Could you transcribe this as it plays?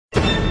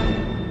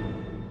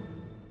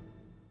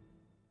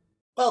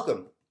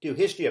Welcome to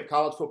History of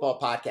College Football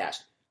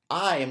Podcast.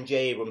 I am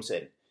Jay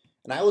Abramson,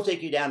 and I will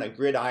take you down a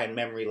gridiron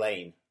memory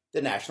lane.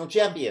 The national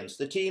champions,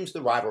 the teams,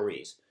 the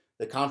rivalries,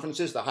 the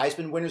conferences, the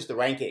Heisman winners, the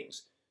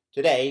rankings.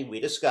 Today,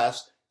 we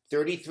discuss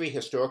 33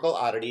 historical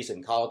oddities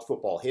in college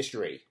football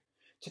history.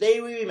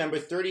 Today, we remember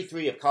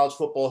 33 of college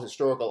football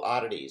historical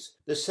oddities,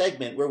 the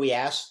segment where we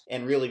ask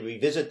and really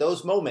revisit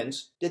those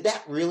moments. Did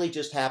that really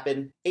just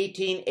happen?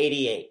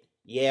 1888,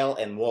 Yale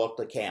and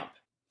Walter Camp.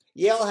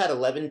 Yale had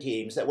 11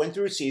 teams that went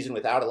through a season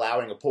without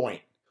allowing a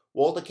point.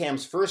 Walter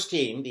Camp's first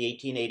team, the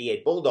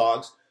 1888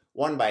 Bulldogs,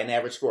 won by an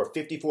average score of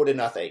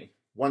 54-0,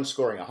 one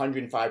scoring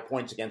 105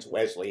 points against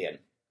Wesleyan.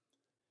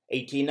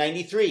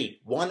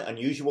 1893, one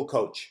unusual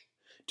coach.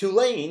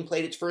 Tulane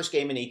played its first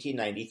game in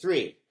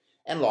 1893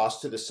 and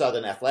lost to the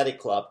Southern Athletic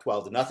Club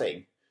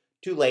 12-0.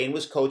 Tulane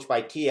was coached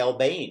by T.L.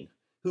 Bain,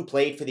 who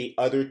played for the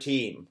other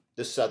team,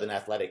 the Southern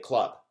Athletic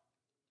Club.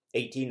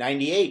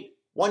 1898,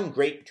 one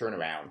great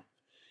turnaround.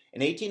 In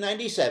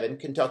 1897,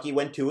 Kentucky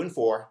went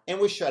 2-4 and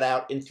was shut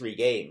out in 3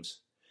 games.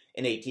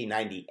 In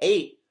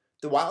 1898,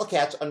 the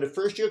Wildcats under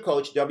first-year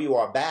coach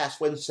W.R. Bass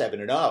went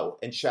 7-0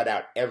 and shut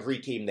out every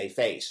team they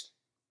faced.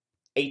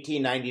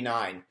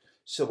 1899,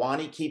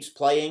 Sewanee keeps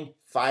playing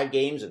 5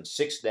 games in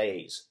 6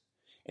 days.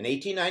 In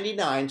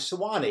 1899,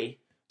 Sewanee,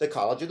 the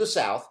College of the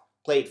South,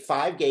 played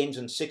 5 games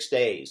in 6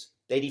 days.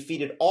 They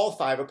defeated all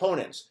 5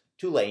 opponents,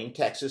 Tulane,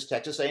 Texas,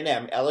 Texas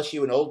A&M,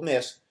 LSU, and Ole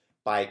Miss,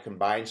 by a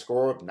combined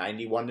score of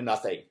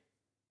 91-0.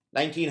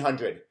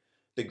 1900,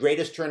 the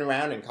greatest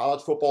turnaround in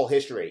college football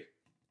history.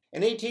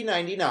 In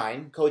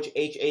 1899, Coach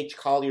H.H.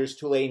 Collier's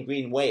Tulane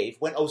Green Wave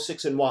went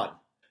 0-6-1.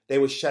 They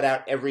were shut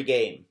out every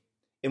game.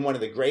 In one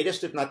of the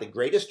greatest, if not the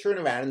greatest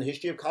turnaround in the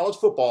history of college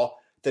football,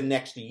 the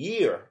next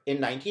year,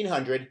 in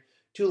 1900,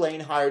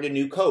 Tulane hired a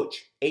new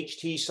coach,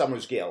 H.T.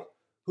 Summersgill,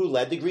 who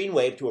led the Green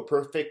Wave to a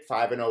perfect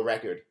 5-0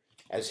 record,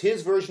 as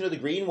his version of the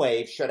Green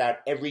Wave shut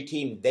out every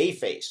team they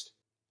faced.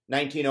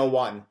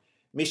 1901,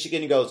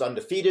 Michigan goes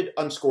undefeated,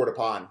 unscored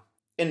upon.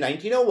 In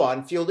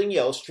 1901, Fielding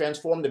Yost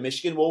transformed the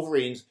Michigan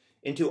Wolverines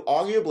into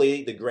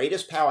arguably the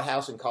greatest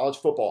powerhouse in college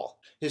football.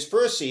 His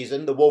first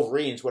season, the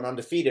Wolverines went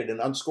undefeated and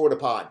unscored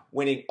upon,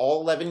 winning all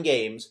 11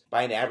 games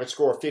by an average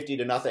score of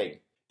 50-0.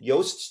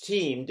 Yost's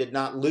team did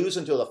not lose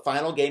until the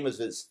final game of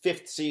his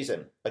 5th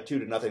season, a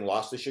 2-0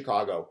 loss to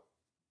Chicago.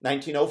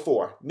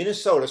 1904,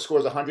 Minnesota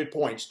scores 100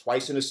 points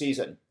twice in a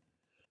season.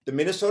 The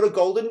Minnesota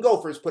Golden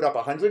Gophers put up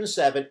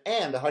 107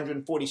 and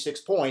 146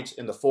 points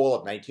in the fall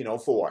of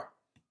 1904.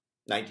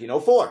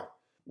 1904,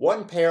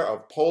 one pair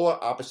of polar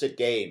opposite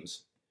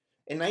games.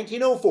 In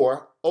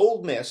 1904,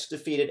 Ole Miss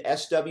defeated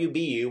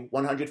SWBU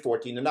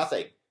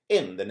 114-0.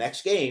 In the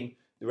next game,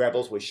 the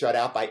Rebels were shut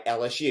out by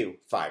LSU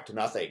 5-0.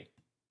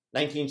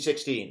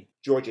 1916,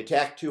 Georgia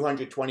Tech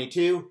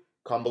 222,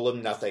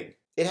 Cumberland 0.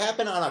 It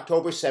happened on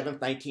October 7,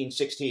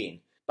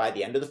 1916. By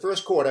the end of the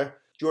first quarter,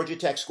 Georgia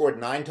Tech scored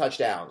 9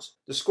 touchdowns.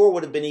 The score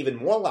would have been even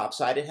more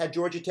lopsided had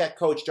Georgia Tech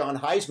coach John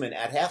Heisman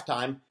at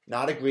halftime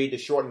not agreed to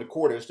shorten the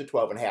quarters to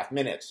 12.5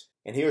 minutes.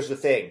 And here's the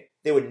thing,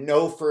 there were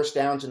no first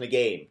downs in the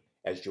game,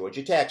 as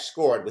Georgia Tech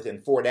scored within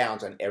 4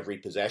 downs on every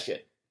possession.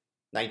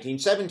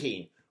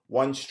 1917,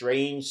 one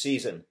strange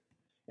season.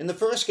 In the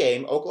first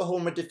game,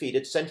 Oklahoma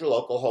defeated Central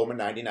Oklahoma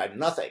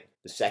 99-0.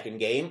 The second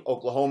game,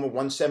 Oklahoma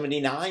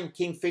 179,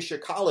 Kingfisher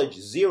College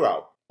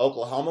 0.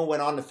 Oklahoma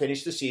went on to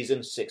finish the season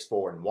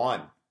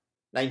 6-4-1.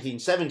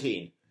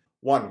 1917,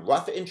 one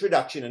rough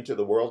introduction into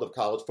the world of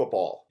college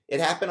football. It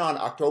happened on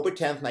October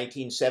 10,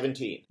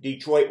 1917.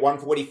 Detroit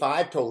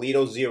 145,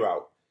 Toledo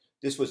 0.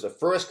 This was the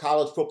first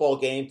college football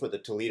game for the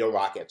Toledo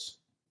Rockets.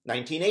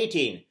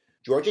 1918,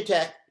 Georgia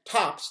Tech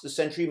tops the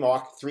century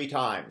mark 3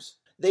 times.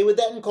 They were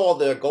then called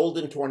the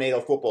Golden Tornado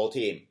football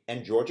team,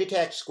 and Georgia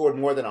Tech scored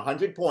more than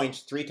 100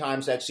 points 3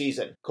 times that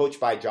season. Coached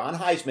by John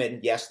Heisman,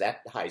 yes,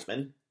 that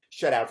Heisman,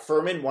 shut out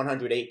Furman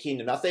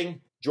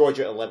 118-0,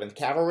 Georgia 11th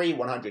Cavalry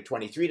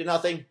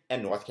 123-0,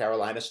 and North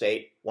Carolina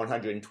State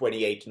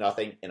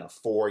 128-0 in a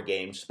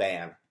 4-game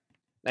span.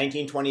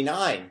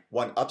 1929,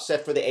 one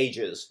upset for the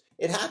ages.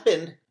 It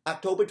happened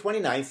October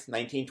 29,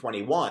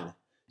 1921.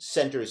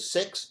 Center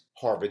 6,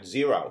 Harvard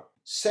 0.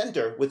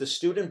 Center, with a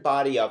student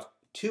body of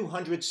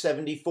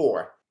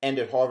 274,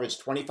 ended Harvard's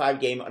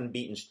 25-game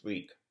unbeaten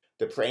streak.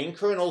 The Praying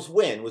Colonels'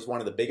 win was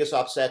one of the biggest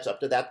upsets up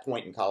to that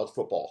point in college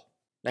football.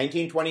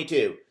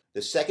 1922,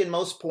 the second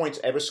most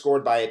points ever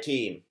scored by a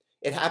team.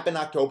 It happened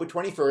October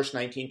 21,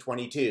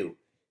 1922.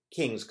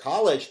 King's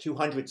College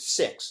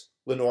 206,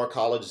 Lenore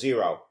College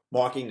 0,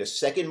 marking the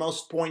second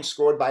most points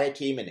scored by a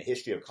team in the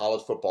history of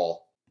college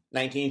football.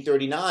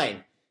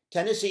 1939,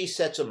 Tennessee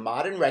sets a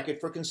modern record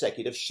for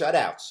consecutive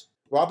shutouts.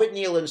 Robert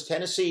Neyland's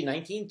Tennessee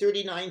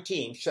 1939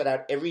 team shut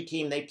out every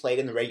team they played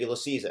in the regular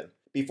season,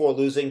 before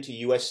losing to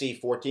USC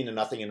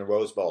 14-0 in the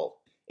Rose Bowl.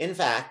 In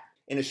fact,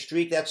 in a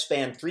streak that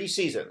spanned 3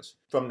 seasons,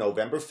 from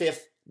November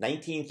 5,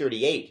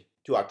 1938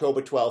 to October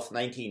 12,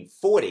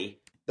 1940,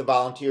 the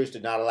Volunteers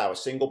did not allow a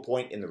single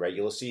point in the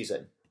regular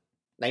season.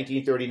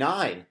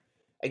 1939,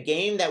 a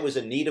game that was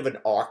in need of an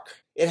arc.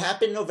 It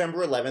happened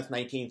November 11,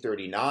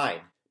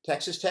 1939.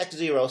 Texas Tech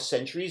 0,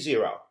 Century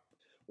 0.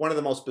 One of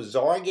the most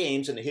bizarre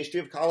games in the history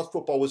of college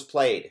football was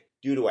played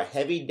due to a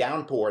heavy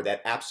downpour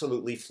that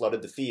absolutely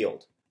flooded the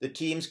field. The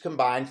teams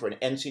combined for an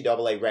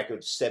NCAA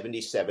record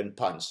 77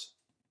 punts.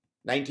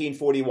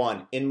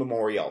 1941, in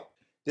memorial.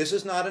 This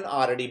is not an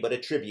oddity but a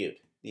tribute.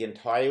 The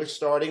entire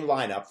starting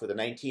lineup for the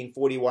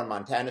 1941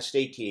 Montana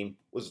State team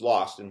was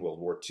lost in World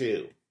War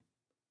II.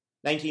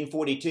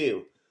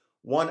 1942,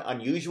 one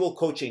unusual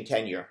coaching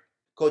tenure.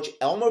 Coach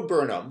Elmer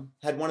Burnham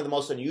had one of the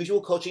most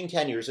unusual coaching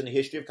tenures in the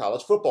history of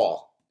college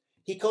football.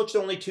 He coached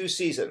only 2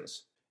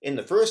 seasons. In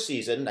the first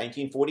season,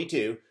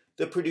 1942,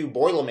 the Purdue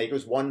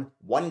Boilermakers won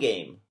 1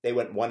 game. They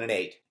went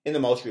 1-8. In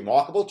the most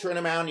remarkable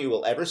turnaround you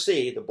will ever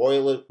see, the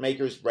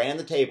Boilermakers ran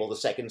the table the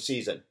second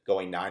season,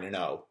 going 9-0.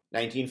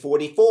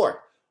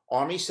 1944,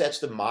 Army sets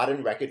the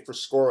modern record for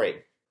scoring.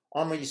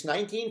 Army's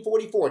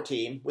 1944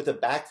 team, with a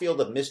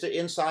backfield of Mr.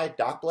 Inside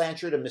Doc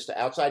Blanchard and Mr.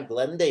 Outside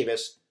Glenn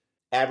Davis,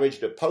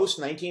 averaged a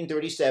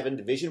post-1937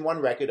 Division I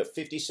record of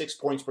 56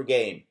 points per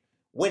game,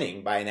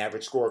 winning by an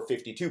average score of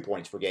 52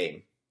 points per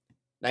game.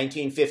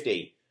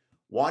 1950,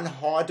 one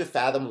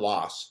hard-to-fathom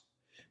loss.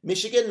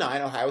 Michigan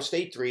 9, Ohio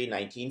State 3,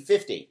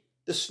 1950.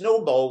 The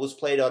Snow Bowl was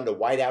played under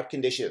whiteout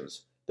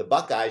conditions. The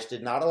Buckeyes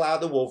did not allow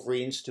the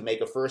Wolverines to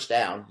make a first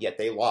down, yet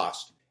they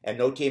lost, and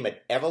no team had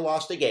ever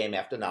lost a game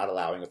after not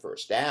allowing a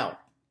first down.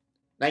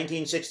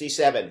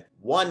 1967,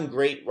 one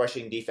great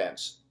rushing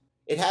defense.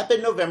 It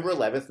happened November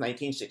 11,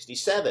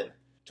 1967.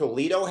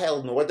 Toledo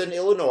held Northern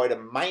Illinois to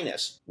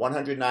minus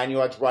 109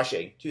 yards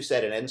rushing to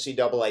set an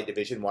NCAA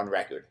Division I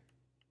record.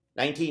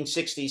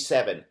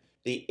 1967,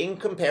 the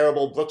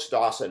incomparable Brooks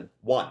Dawson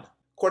won.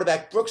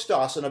 Quarterback Brooks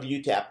Dawson of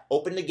UTEP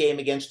opened the game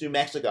against New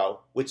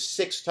Mexico with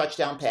 6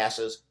 touchdown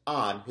passes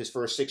on his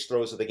first 6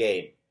 throws of the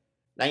game.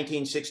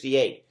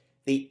 1968,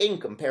 the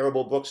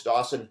incomparable Brooks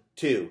Dawson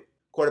 2.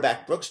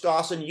 Quarterback Brooks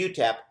Dawson,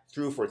 UTEP,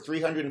 threw for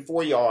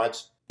 304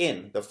 yards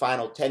in the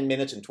final 10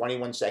 minutes and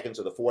 21 seconds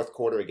of the fourth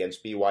quarter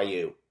against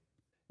BYU.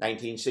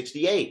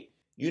 1968,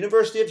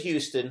 University of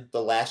Houston,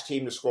 the last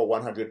team to score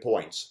 100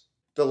 points.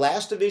 The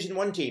last Division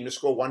I team to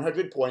score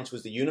 100 points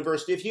was the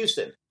University of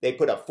Houston. They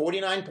put up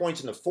 49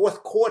 points in the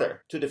fourth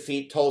quarter to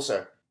defeat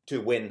Tulsa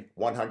to win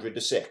 100-6.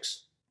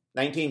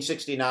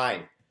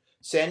 1969,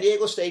 San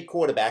Diego State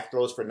quarterback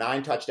throws for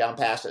 9 touchdown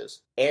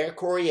passes. Air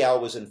Coryell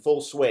was in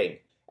full swing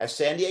as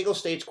San Diego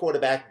State's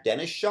quarterback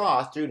Dennis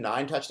Shaw threw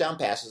 9 touchdown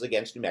passes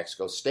against New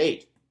Mexico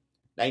State.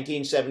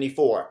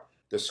 1974,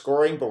 the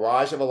scoring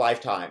barrage of a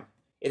lifetime.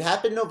 It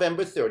happened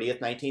November 30th,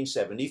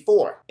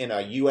 1974, in a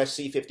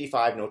USC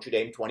 55, Notre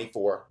Dame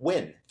 24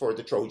 win for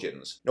the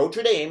Trojans.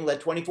 Notre Dame led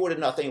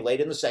 24-0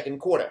 late in the second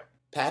quarter.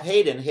 Pat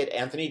Hayden hit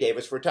Anthony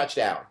Davis for a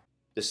touchdown.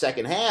 The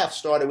second half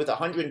started with a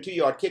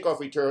 102-yard kickoff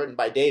return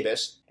by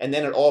Davis, and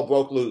then it all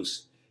broke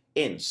loose.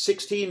 In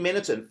 16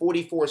 minutes and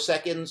 44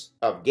 seconds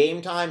of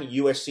game time,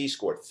 USC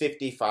scored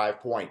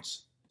 55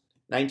 points.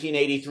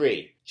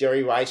 1983,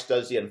 Jerry Rice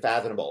does the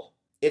unfathomable.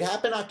 It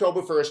happened October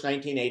 1st,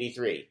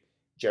 1983.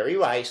 Jerry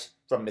Rice,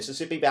 from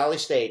Mississippi Valley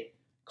State,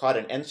 caught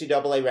an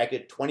NCAA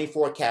record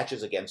 24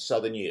 catches against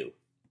Southern U.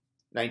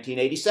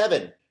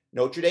 1987,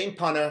 Notre Dame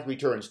punter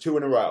returns 2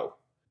 in a row.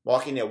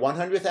 Marking their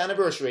 100th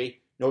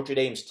anniversary, Notre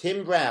Dame's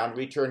Tim Brown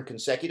returned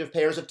consecutive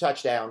pairs of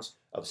touchdowns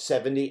of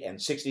 70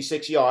 and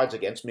 66 yards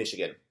against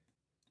Michigan.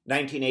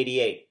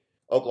 1988,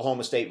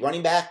 Oklahoma State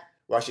running back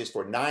rushes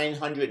for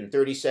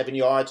 937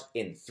 yards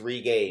in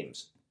 3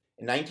 games.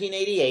 In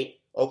 1988,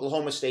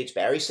 Oklahoma State's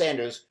Barry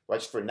Sanders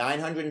rushed for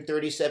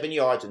 937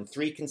 yards in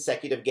 3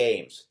 consecutive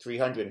games,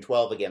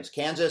 312 against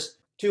Kansas,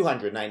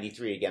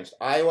 293 against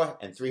Iowa,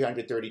 and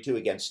 332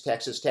 against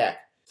Texas Tech,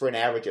 for an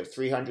average of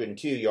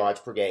 302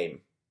 yards per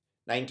game.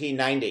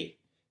 1990,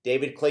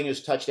 David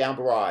Klinger's touchdown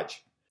barrage.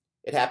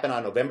 It happened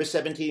on November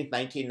 17,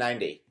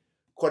 1990.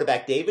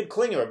 Quarterback David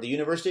Klinger of the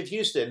University of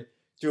Houston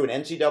threw an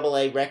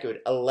NCAA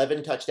record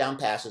 11 touchdown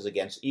passes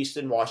against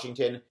Eastern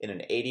Washington in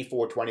an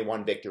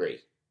 84-21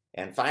 victory.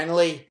 And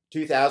finally,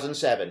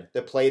 2007,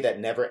 the play that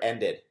never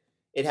ended.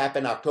 It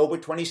happened October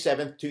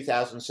 27,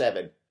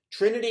 2007.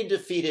 Trinity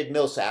defeated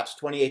Millsaps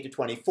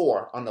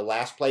 28-24 on the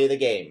last play of the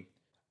game.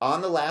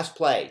 On the last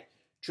play,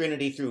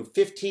 Trinity threw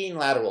 15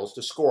 laterals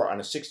to score on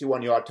a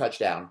 61-yard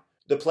touchdown.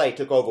 The play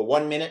took over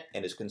 1 minute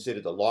and is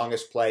considered the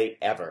longest play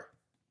ever.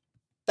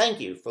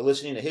 Thank you for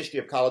listening to History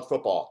of College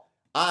Football.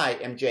 I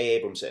am Jay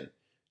Abramson.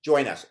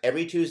 Join us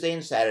every Tuesday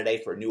and Saturday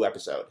for a new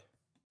episode.